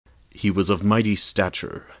He was of mighty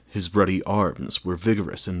stature, his ruddy arms were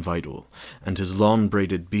vigorous and vital, and his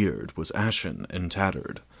long-braided beard was ashen and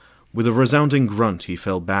tattered. With a resounding grunt he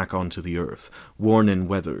fell back onto the earth, worn and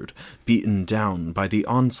weathered, beaten down by the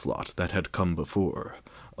onslaught that had come before.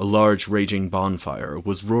 A large raging bonfire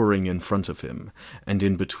was roaring in front of him, and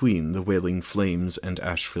in between the wailing flames and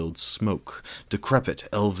ash-filled smoke, decrepit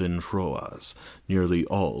elven roas, nearly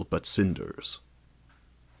all but cinders.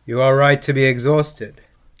 "You are right to be exhausted,"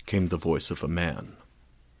 came the voice of a man.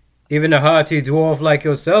 "Even a hardy dwarf like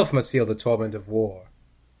yourself must feel the torment of war."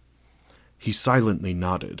 He silently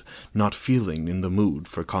nodded, not feeling in the mood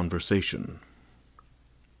for conversation.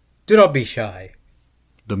 "Do not be shy,"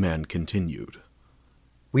 the man continued.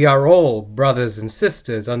 "We are all brothers and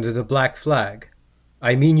sisters under the black flag.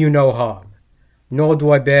 I mean you no harm, nor do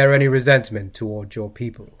I bear any resentment toward your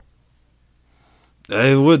people."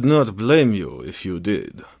 "I would not blame you if you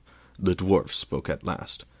did," the dwarf spoke at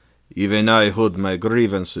last. "Even I hold my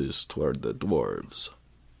grievances toward the dwarves."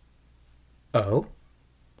 "Oh?"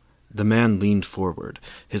 The man leaned forward,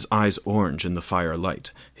 his eyes orange in the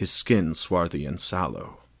firelight, his skin swarthy and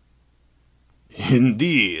sallow.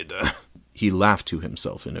 "Indeed," he laughed to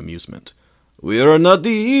himself in amusement. "We are not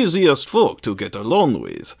the easiest folk to get along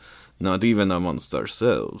with, not even amongst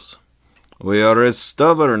ourselves. We are as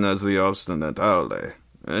stubborn as the obstinate owl,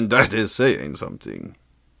 and that is saying something."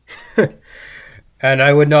 "And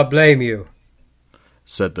I would not blame you,"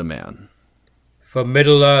 said the man. "For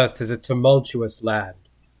Middle-earth is a tumultuous land.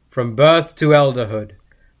 From birth to elderhood,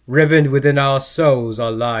 riven within our souls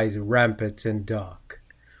are lies rampant and dark.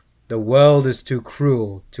 The world is too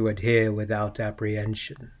cruel to adhere without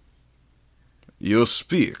apprehension." "You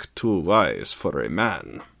speak too wise for a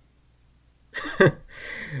man."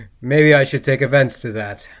 "Maybe I should take offense to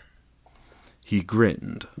that." He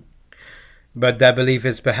grinned. "But that belief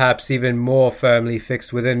is perhaps even more firmly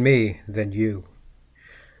fixed within me than you.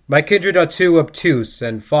 My kindred are too obtuse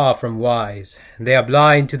and far from wise. They are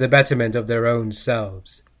blind to the betterment of their own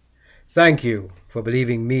selves. Thank you for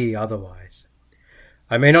believing me otherwise.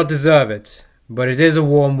 I may not deserve it, but it is a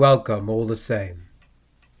warm welcome all the same."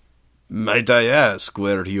 "Might I ask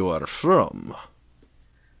where you are from?"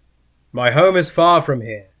 "My home is far from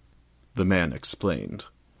here," the man explained.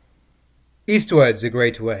 "Eastwards a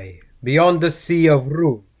great way, beyond the Sea of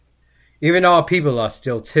Rhûn. Even our people are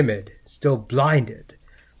still timid, still blinded.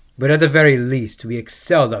 But at the very least we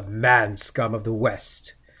excel the man-scum of the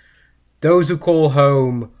West. Those who call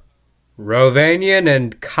home Rovanian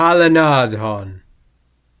and Kalanadhon."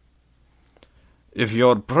 "If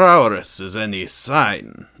your prowess is any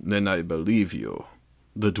sign, then I believe you,"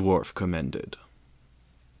 the dwarf commended.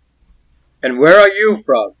 "And where are you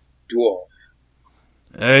from, dwarf?"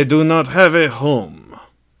 "I do not have a home,"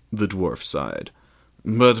 the dwarf sighed.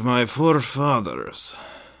 "But my forefathers,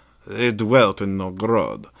 they dwelt in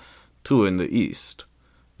Nogrod, too in the east.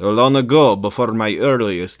 Though long ago, before my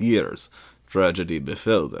earliest years, tragedy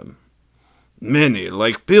befell them. Many,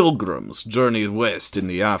 like pilgrims, journeyed west in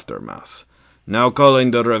the aftermath, now calling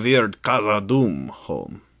the revered Khazad-dûm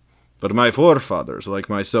home. But my forefathers, like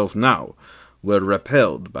myself now, were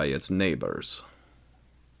repelled by its neighbors."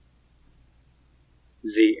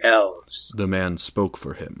 "The Elves," the man spoke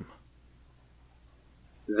for him.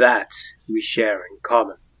 "That we share in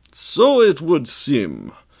common." "So it would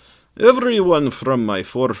seem. Everyone from my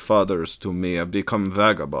forefathers to me have become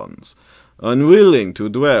vagabonds, unwilling to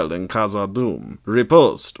dwell in Khazad-dûm,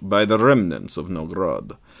 repulsed by the remnants of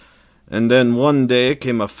Nogrod. And then one day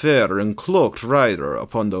came a fair and cloaked rider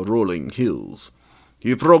upon the rolling hills.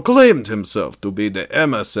 He proclaimed himself to be the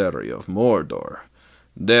emissary of Mordor.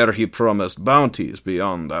 There he promised bounties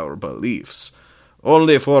beyond our beliefs,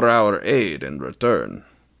 only for our aid in return.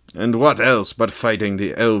 And what else but fighting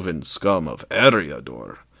the elven scum of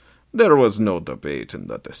Eriador? There was no debate in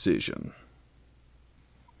the decision."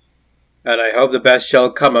 "And I hope the best shall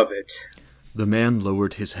come of it." The man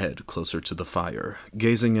lowered his head closer to the fire,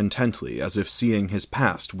 gazing intently as if seeing his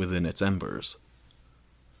past within its embers.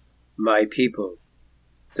 "My people,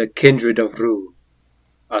 the kindred of Rhûn,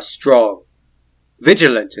 are strong,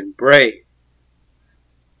 vigilant and brave.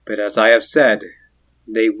 But as I have said,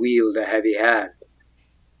 they wield a heavy hand.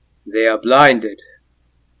 They are blinded.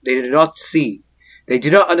 They do not see. They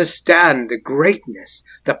do not understand the greatness,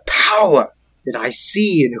 the power that I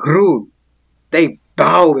see in Rhûn. They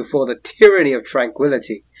bow before the tyranny of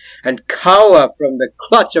tranquility and cower from the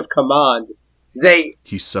clutch of command. They—"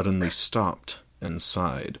 He suddenly stopped and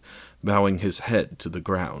sighed, bowing his head to the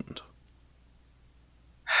ground.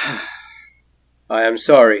 "I am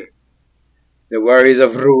sorry. The worries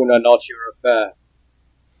of Rhûn are not your affair."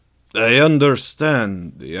 "I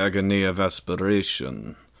understand the agony of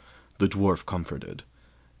aspiration. the dwarf comforted.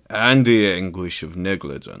 "And the anguish of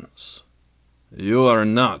negligence. You are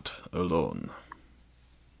not alone."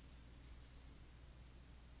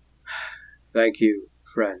 Thank you,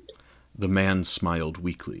 friend. The man smiled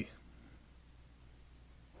weakly.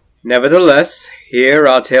 Nevertheless, here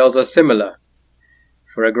our tales are similar.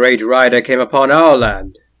 For a great rider came upon our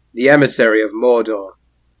land, the emissary of Mordor.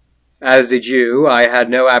 As did you, I had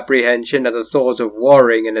no apprehension at the thought of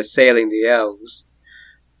warring and assailing the elves.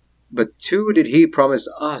 But too did he promise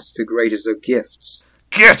us the greatest of gifts.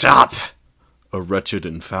 "Get up!" a wretched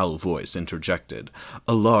and foul voice interjected.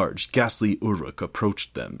 A large, ghastly Uruk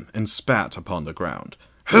approached them and spat upon the ground.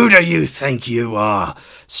 "Who do you think you are,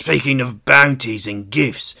 speaking of bounties and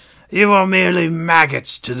gifts? You are merely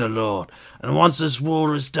maggots to the Lord, and once this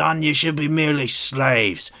war is done, you shall be merely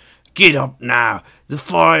slaves. Get up now, the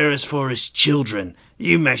fire is for his children.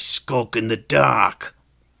 You may skulk in the dark."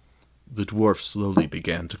 The dwarf slowly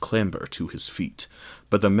began to clamber to his feet,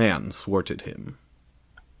 but the man thwarted him.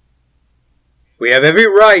 We have every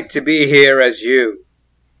right to be here as you.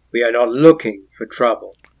 We are not looking for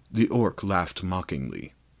trouble. The orc laughed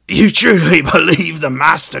mockingly. "You truly believe the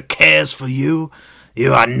master cares for you?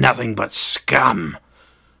 You are nothing but scum."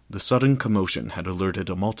 The sudden commotion had alerted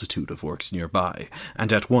a multitude of orcs nearby,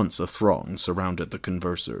 and at once a throng surrounded the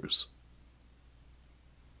conversers.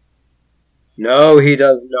 No, he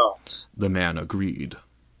does not, the man agreed.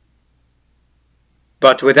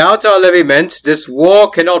 But without our leviment, this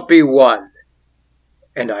war cannot be won.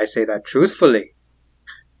 And I say that truthfully.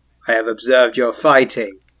 I have observed your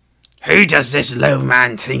fighting. "Who does this low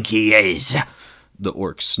man think he is?" the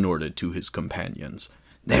orc snorted to his companions.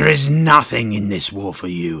 "There is nothing in this war for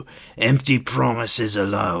you, empty promises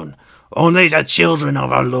alone. Only the children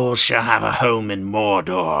of our Lord shall have a home in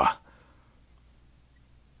Mordor."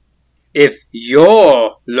 If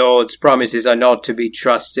your Lord's promises are not to be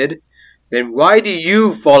trusted, then why do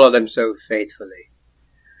you follow them so faithfully?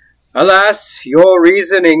 Alas, your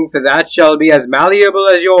reasoning for that shall be as malleable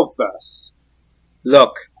as your first.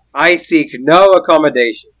 Look, I seek no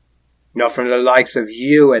accommodation, not from the likes of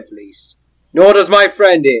you at least, nor does my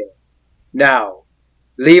friend here. Now,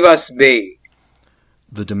 leave us be.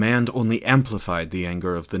 The demand only amplified the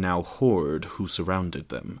anger of the now horde who surrounded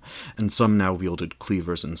them, and some now wielded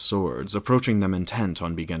cleavers and swords, approaching them intent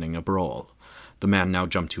on beginning a brawl. The man now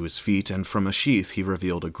jumped to his feet, and from a sheath he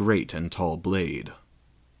revealed a great and tall blade.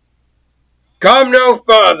 "Come no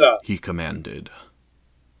further," he commanded.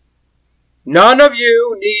 "None of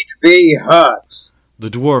you need be hurt."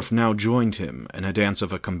 The dwarf now joined him in a dance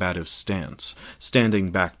of a combative stance,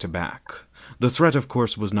 standing back to back. The threat, of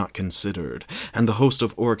course, was not considered, and the host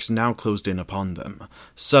of orcs now closed in upon them.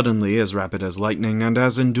 Suddenly, as rapid as lightning and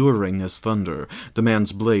as enduring as thunder, the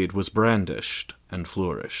man's blade was brandished and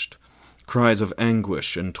flourished. Cries of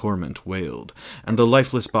anguish and torment wailed, and the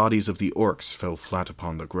lifeless bodies of the orcs fell flat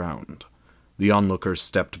upon the ground. The onlookers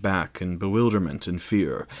stepped back in bewilderment and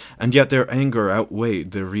fear, and yet their anger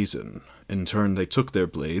outweighed their reason. In turn they took their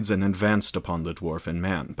blades and advanced upon the dwarf and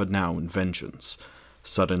man, but now in vengeance.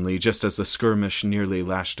 Suddenly, just as the skirmish nearly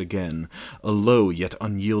lashed again, a low yet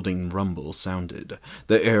unyielding rumble sounded.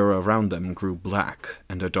 The air around them grew black,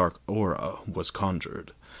 and a dark aura was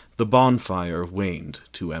conjured. The bonfire waned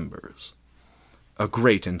to embers. A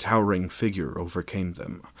great and towering figure overcame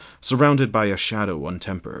them, surrounded by a shadow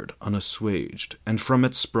untempered, unassuaged, and from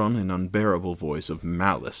it sprung an unbearable voice of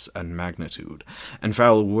malice and magnitude, and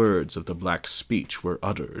foul words of the black speech were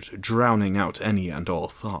uttered, drowning out any and all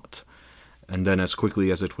thought. And then as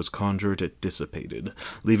quickly as it was conjured, it dissipated,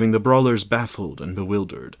 leaving the brawlers baffled and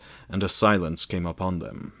bewildered, and a silence came upon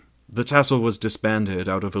them. The tassel was disbanded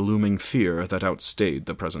out of a looming fear that outstayed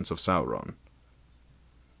the presence of Sauron.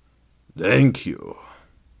 "Thank you,"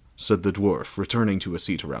 said the dwarf, returning to a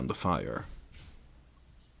seat around the fire.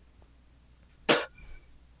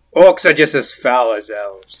 Orcs are just as foul as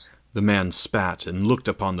elves. The man spat and looked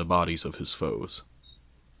upon the bodies of his foes.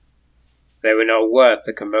 They were not worth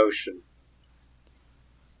the commotion.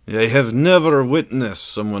 "I have never witnessed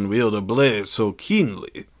someone wield a blade so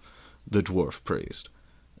keenly," the dwarf praised.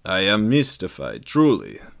 "I am mystified,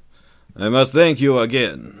 truly. I must thank you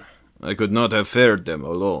again. I could not have fared them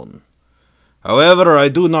alone. However, I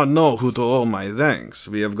do not know who to owe my thanks.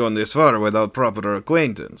 We have gone this far without proper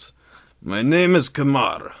acquaintance. My name is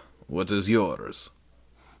Kamar. What is yours?"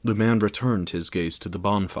 The man returned his gaze to the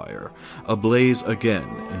bonfire, ablaze again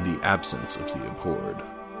in the absence of the abhorred.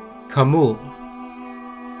 Kamul.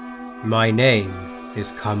 My name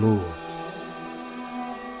is Kamul.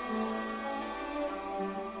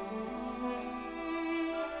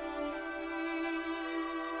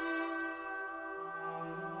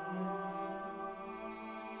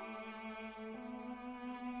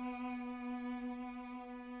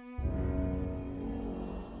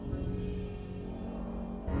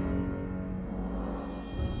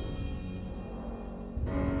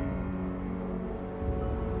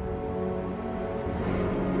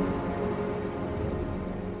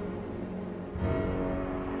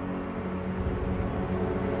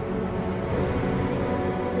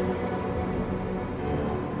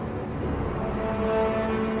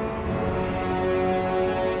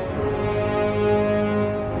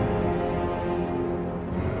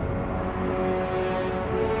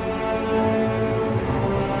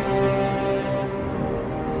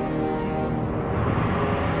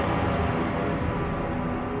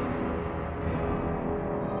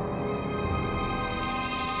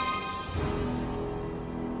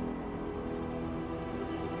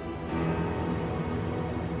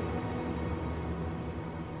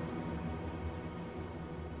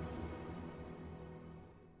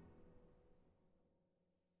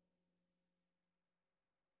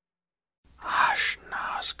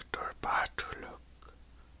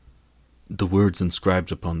 The words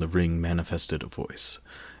inscribed upon the ring manifested a voice.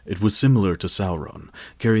 It was similar to Sauron,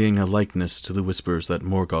 carrying a likeness to the whispers that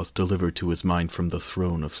Morgoth delivered to his mind from the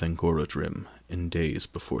throne of Sangorodrim in days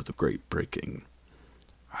before the Great Breaking.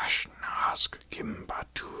 Ashnazg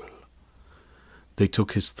Kimbatul. They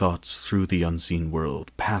took his thoughts through the unseen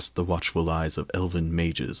world, past the watchful eyes of elven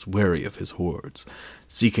mages, wary of his hordes,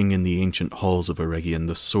 seeking in the ancient halls of Eregion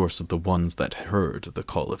the source of the ones that heard the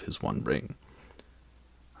call of his one ring.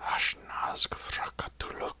 Ashnazg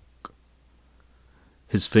Thrakatuluk.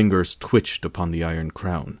 His fingers twitched upon the iron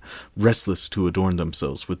crown, restless to adorn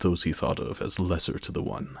themselves with those he thought of as lesser to the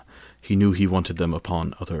one. He knew he wanted them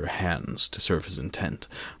upon other hands to serve his intent,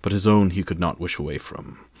 but his own he could not wish away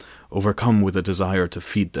from, overcome with a desire to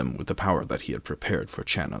feed them with the power that he had prepared for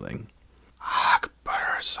channeling.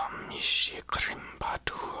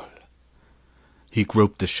 He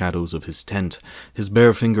groped the shadows of his tent, his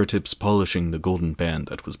bare fingertips polishing the golden band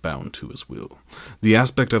that was bound to his will. The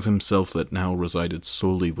aspect of himself that now resided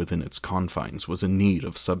solely within its confines was in need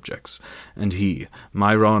of subjects, and he,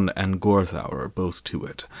 Myron and Gorthaur, both to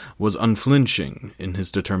it, was unflinching in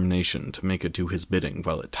his determination to make it do his bidding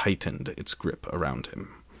while it tightened its grip around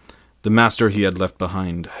him. The master he had left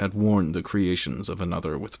behind had worn the creations of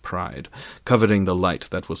another with pride, coveting the light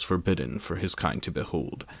that was forbidden for his kind to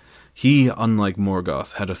behold. He, unlike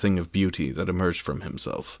Morgoth, had a thing of beauty that emerged from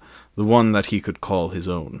himself, the one that he could call his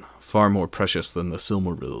own, far more precious than the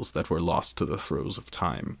Silmarils that were lost to the throes of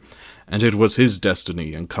time, and it was his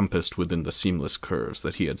destiny encompassed within the seamless curves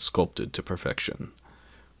that he had sculpted to perfection.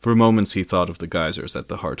 For moments he thought of the geysers at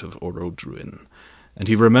the heart of Orodruin, and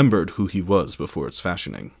he remembered who he was before its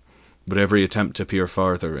fashioning. But every attempt to peer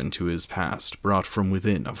farther into his past brought from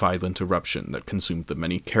within a violent eruption that consumed the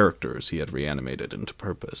many characters he had reanimated into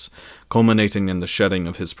purpose, culminating in the shedding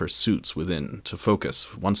of his pursuits within to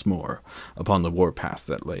focus, once more, upon the warpath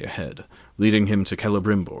that lay ahead, leading him to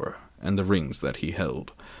Celebrimbor and the rings that he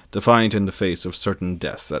held, defiant in the face of certain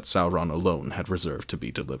death that Sauron alone had reserved to be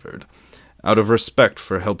delivered. Out of respect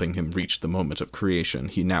for helping him reach the moment of creation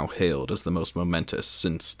he now hailed as the most momentous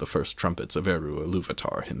since the first trumpets of Eru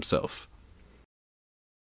Ilúvatar himself.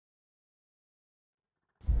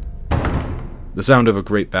 The sound of a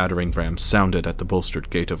great battering ram sounded at the bolstered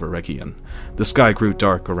gate of Eregion. The sky grew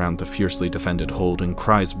dark around the fiercely defended hold, and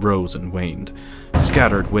cries rose and waned.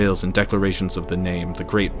 Scattered wails and declarations of the name the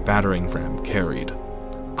great battering ram carried.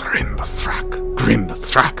 Grimbathrak!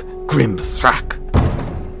 Grimbathrak! Grimbathrak!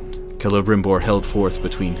 Celebrimbor held forth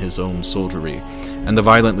between his own soldiery and the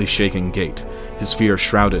violently shaking gate, his fear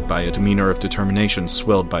shrouded by a demeanor of determination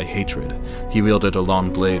swelled by hatred. He wielded a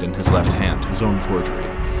long blade in his left hand, his own forgery,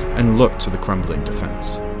 and looked to the crumbling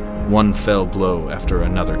defense. One fell blow after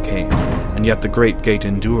another came, and yet the great gate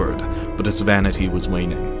endured, but its vanity was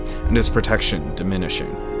waning, and its protection diminishing.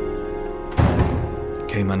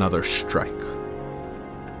 Came another strike.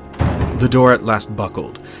 The door at last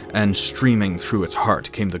buckled, and streaming through its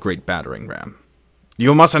heart came the great battering ram.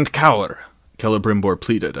 "You mustn't cower," Celebrimbor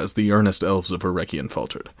pleaded as the earnest elves of Eregion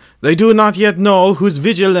faltered. "They do not yet know whose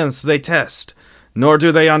vigilance they test, nor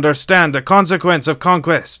do they understand the consequence of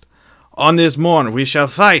conquest. On this morn we shall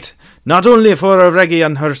fight, not only for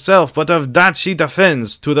Eregion herself, but of that she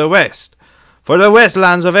defends to the west, for the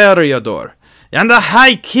westlands of Eriador, and the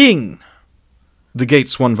High King." The gate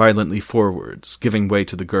swung violently forwards, giving way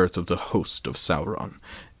to the girth of the host of Sauron.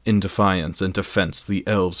 In defiance and defense the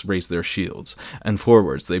elves raised their shields, and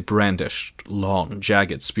forwards they brandished long,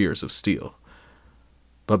 jagged spears of steel.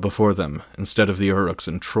 But before them, instead of the Uruks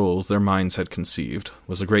and trolls their minds had conceived,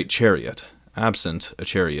 was a great chariot, absent a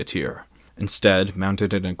charioteer. Instead,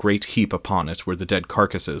 mounted in a great heap upon it were the dead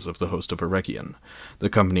carcasses of the host of Eregion, the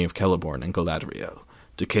company of Celeborn and Galadriel,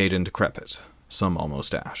 decayed and decrepit, some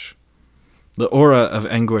almost ash. The aura of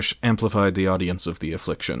anguish amplified the audience of the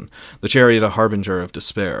affliction, the chariot a harbinger of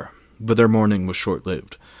despair, but their mourning was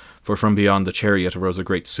short-lived, for from beyond the chariot arose a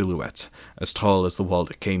great silhouette, as tall as the wall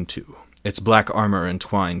it came to. Its black armor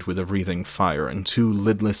entwined with a wreathing fire, and two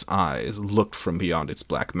lidless eyes looked from beyond its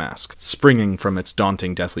black mask. Springing from its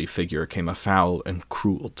daunting deathly figure came a foul and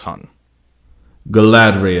cruel tongue.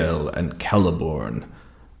 "Galadriel and Celeborn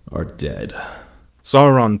are dead."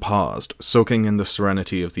 Sauron paused, soaking in the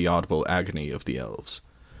serenity of the audible agony of the elves.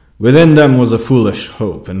 "Within them was a foolish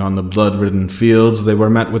hope, and on the blood-ridden fields they were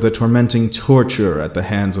met with a tormenting torture at the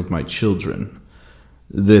hands of my children.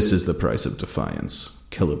 This is the price of defiance,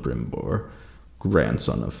 Celebrimbor,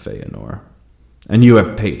 grandson of Feanor. And you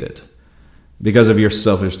have paid it. Because of your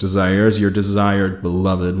selfish desires, your desired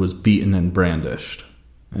beloved was beaten and brandished,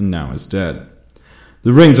 and now is dead.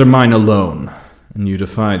 The rings are mine alone, and you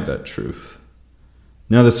defied that truth.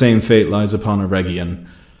 Now the same fate lies upon Eregion,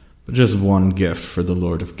 But just one gift for the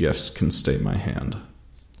Lord of Gifts can stay my hand.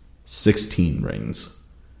 16 rings,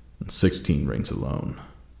 and 16 rings alone.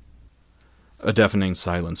 A deafening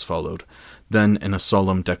silence followed. Then, in a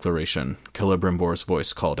solemn declaration, Celebrimbor's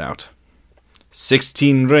voice called out,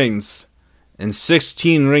 16 rings, and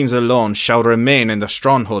 16 rings alone shall remain in the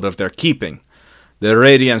stronghold of their keeping. The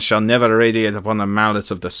radiance shall never radiate upon the malice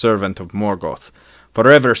of the servant of Morgoth,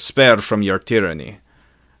 forever spared from your tyranny.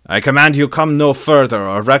 I command you come no further,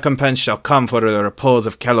 or recompense shall come for the repose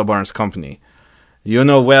of Celeborn's company. You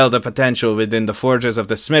know well the potential within the forges of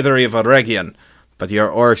the smithery of Eregion, but your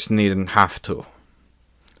orcs needn't have to.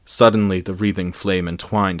 Suddenly the wreathing flame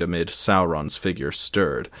entwined amid Sauron's figure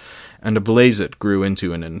stirred, and a blaze it grew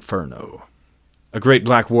into an inferno. A great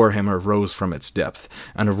black warhammer rose from its depth,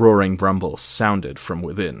 and a roaring rumble sounded from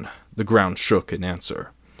within. The ground shook in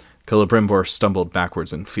answer. Celebrimbor stumbled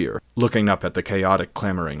backwards in fear, looking up at the chaotic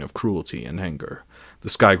clamoring of cruelty and anger. The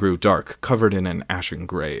sky grew dark, covered in an ashen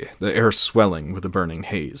gray, the air swelling with a burning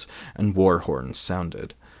haze, and war horns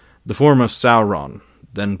sounded. The form of Sauron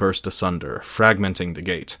then burst asunder, fragmenting the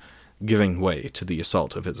gate, giving way to the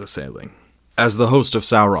assault of his assailing. As the host of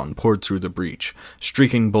Sauron poured through the breach,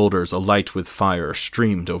 streaking boulders alight with fire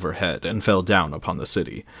streamed overhead and fell down upon the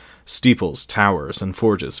city. Steeples, towers, and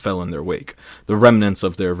forges fell in their wake. The remnants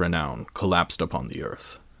of their renown collapsed upon the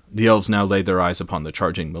earth. The elves now laid their eyes upon the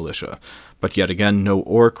charging militia, but yet again no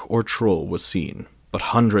orc or troll was seen,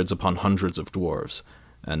 but hundreds upon hundreds of dwarves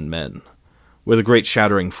and men. With a great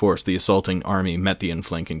shattering force, the assaulting army met the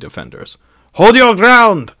inflanking defenders. "Hold your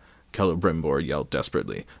ground!" Celebrimbor yelled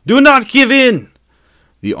desperately. "Do not give in!"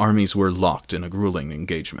 The armies were locked in a grueling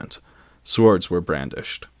engagement. Swords were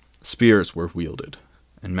brandished, spears were wielded,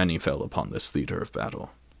 and many fell upon this theater of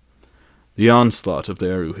battle. The onslaught of the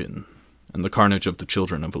Eruhin, and the carnage of the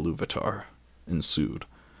children of Iluvatar, ensued.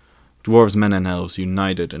 Dwarves, men, and elves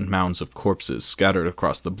united in mounds of corpses scattered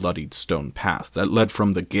across the bloodied stone path that led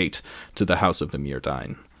from the gate to the house of the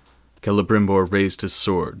Myrdain. Celebrimbor raised his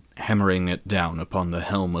sword, hammering it down upon the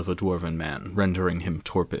helm of a dwarven man, rendering him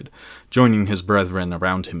torpid, joining his brethren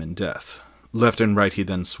around him in death. Left and right he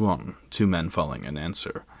then swung, 2 men falling in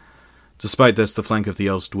answer. Despite this, the flank of the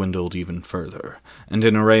elves dwindled even further, and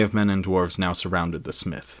an array of men and dwarves now surrounded the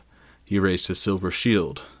smith. He raised his silver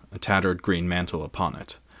shield, a tattered green mantle upon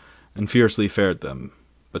it, and fiercely fared them,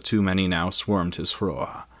 but too many now swarmed his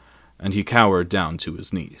Hroa, and he cowered down to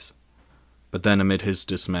his knees. But then amid his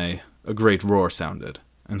dismay, a great roar sounded,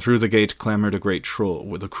 and through the gate clambered a great troll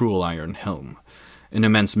with a cruel iron helm. An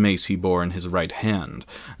immense mace he bore in his right hand,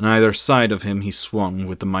 and on either side of him he swung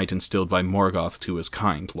with the might instilled by Morgoth to his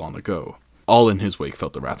kind long ago. All in his wake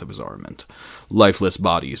felt the wrath of his armament, lifeless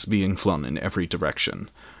bodies being flung in every direction.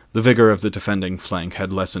 The vigor of the defending flank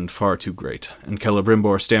had lessened far too great, and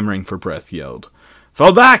Celebrimbor, stammering for breath, yelled,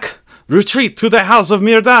 "Fall back! Retreat to the house of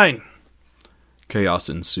Myrdain!" Chaos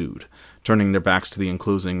ensued. Turning their backs to the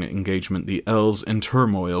enclosing engagement, the elves in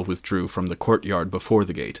turmoil withdrew from the courtyard before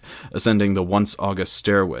the gate, ascending the once august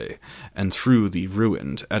stairway, and through the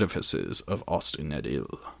ruined edifices of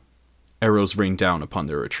Ost-in-Edil. Arrows rained down upon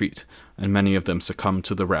their retreat, and many of them succumbed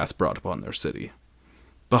to the wrath brought upon their city.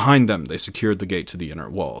 Behind them they secured the gate to the inner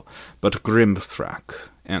wall, but Grimthrak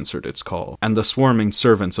answered its call, and the swarming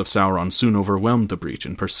servants of Sauron soon overwhelmed the breach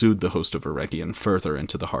and pursued the host of Eregion further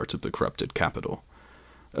into the heart of the corrupted capital.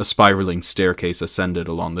 A spiraling staircase ascended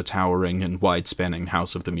along the towering and wide-spanning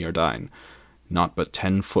house of the Myrdain. Not but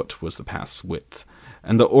 10 foot was the path's width,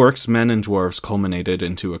 and the orcs, men, and dwarves culminated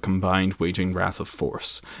into a combined waging wrath of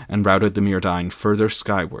force, and routed the Myrdain further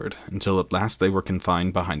skyward, until at last they were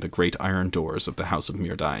confined behind the great iron doors of the house of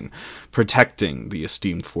Myrdain, protecting the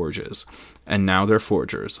esteemed forges, and now their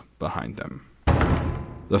forgers behind them.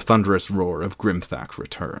 The thunderous roar of Grimthrak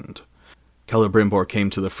returned. Celebrimbor came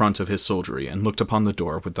to the front of his soldiery and looked upon the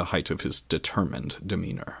door with the height of his determined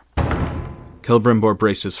demeanor. Celebrimbor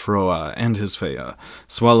braced his Hroa and his Feya,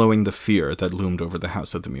 swallowing the fear that loomed over the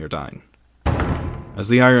house of the Myrdain. As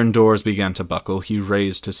the iron doors began to buckle, he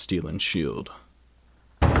raised his steel shield.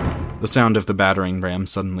 The sound of the battering ram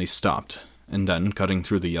suddenly stopped, and then, cutting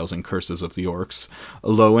through the yells and curses of the orcs, a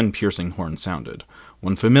low and piercing horn sounded,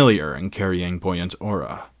 one familiar and carrying buoyant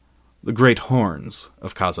aura, the great horns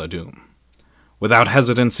of Khazad-dûm. Without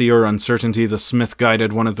hesitancy or uncertainty, the smith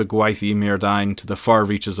guided one of the Gwaith'i Myrdain to the far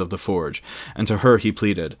reaches of the forge, and to her he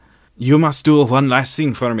pleaded, "You must do one last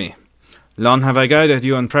thing for me. Long have I guided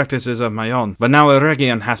you in practices of my own, but now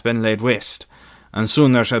Eregion has been laid waste, and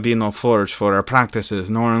soon there shall be no forge for our practices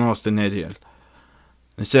nor an Ost-in-Edil.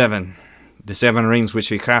 The seven rings which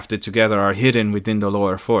we crafted together are hidden within the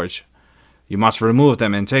lower forge. You must remove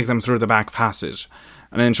them and take them through the back passage,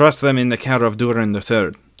 and entrust them in the care of Durin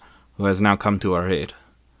III. who has now come to our aid.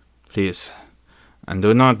 Please, and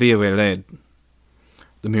do not be waylaid."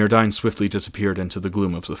 The Myrdain swiftly disappeared into the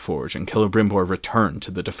gloom of the forge, and Celebrimbor returned to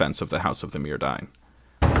the defense of the house of the Myrdain.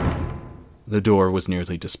 The door was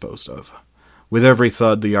nearly disposed of. With every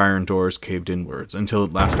thud, the iron doors caved inwards, until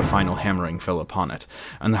at last a final hammering fell upon it,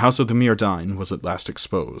 and the house of the Myrdain was at last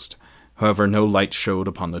exposed. However, no light showed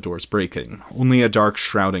upon the door's breaking, only a dark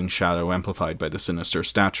shrouding shadow amplified by the sinister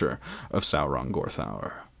stature of Sauron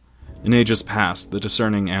Gorthaur. In ages past, the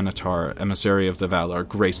discerning Anatar, emissary of the Valar,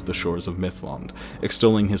 graced the shores of Mithlond,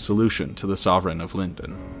 extolling his solution to the sovereign of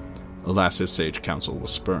Lindon. Alas, his sage counsel was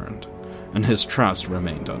spurned, and his trust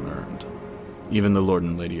remained unearned. Even the Lord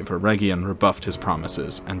and Lady of Eregion rebuffed his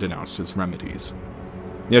promises and denounced his remedies.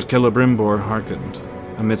 Yet Celebrimbor hearkened.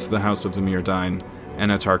 Amidst the house of the Myrdain,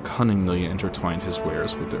 Anatar cunningly intertwined his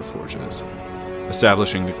wares with their forges,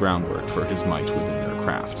 establishing the groundwork for his might within their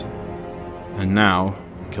craft. And now,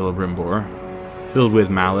 Celebrimbor, filled with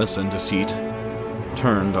malice and deceit,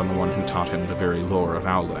 turned on the one who taught him the very lore of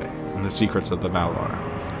Aule and the secrets of the Valar,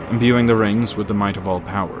 imbuing the rings with the might of all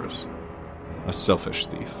powers. A selfish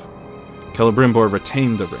thief. Celebrimbor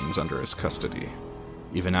retained the rings under his custody,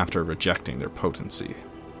 even after rejecting their potency.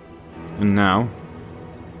 And now,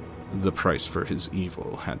 the price for his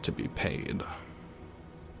evil had to be paid.